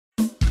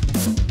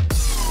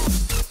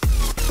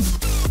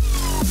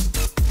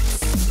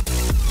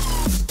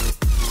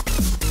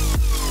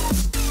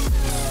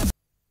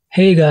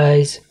Hey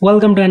guys,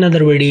 welcome to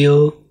another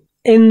video.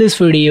 In this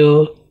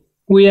video,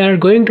 we are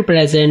going to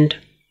present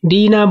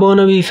Dina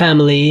Bonnevie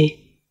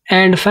family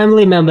and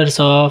family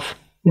members of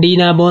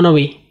Dina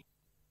Bonnevie.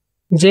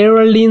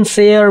 Geraldine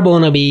Schaer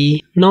Bonnevie,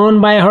 known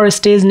by her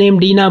stage name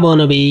Dina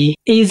Bonnevie,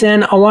 is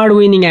an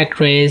award-winning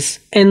actress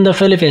in the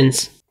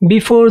Philippines.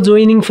 Before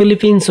joining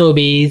Philippine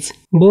showbiz,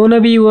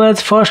 Bonnevie was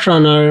first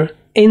runner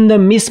in the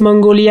Miss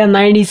Mongolia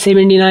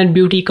 1979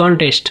 beauty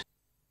contest.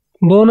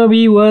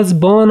 Bonnevie was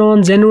born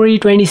on January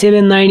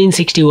 27,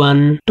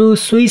 1961 to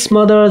Swiss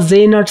mother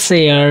Jeannette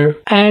Schäer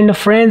and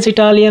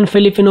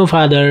French-Italian-Filipino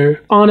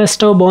father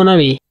Honesto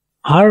Bonnevie.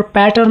 Her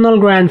paternal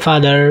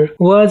grandfather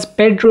was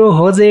Pedro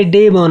Jose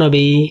de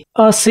Bonnevie,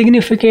 a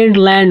significant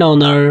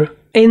landowner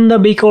in the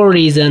Bicol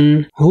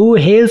region who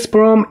hails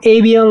from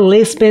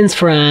Ailyn,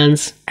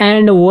 France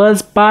and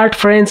was part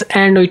French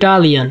and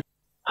Italian.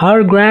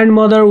 Her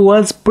grandmother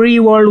was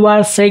pre-World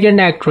War II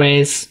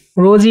actress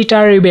Rosita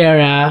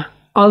Rivera,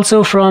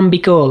 also from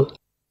Bicol.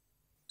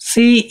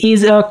 She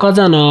is a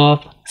cousin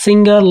of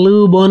singer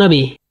Lou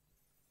Bonnevie.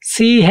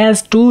 She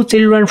has two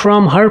children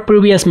from her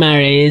previous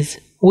marriage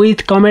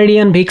with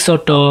comedian Vic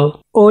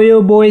Sotto,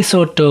 Oyo Boy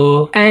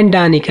Sotto and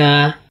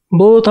Danica,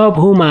 both of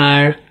whom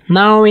are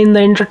now in the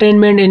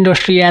entertainment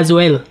industry as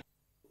well.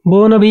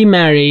 Bonnevie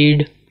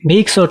married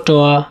Vic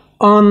Sotto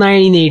on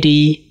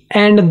 1980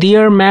 and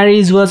their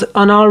marriage was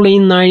annulled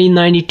in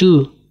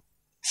 1992.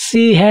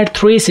 She had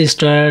three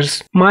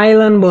sisters,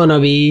 Mylyn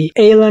Bonnevie,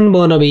 Ailyn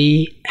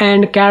Bonnevie,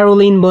 and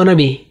Carolyn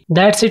Bonnevie.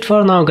 That's it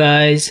for now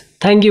guys.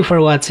 Thank you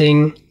for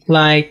watching.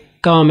 Like,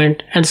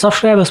 comment and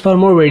subscribe us for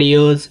more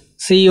videos.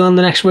 See you on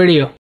the next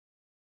video.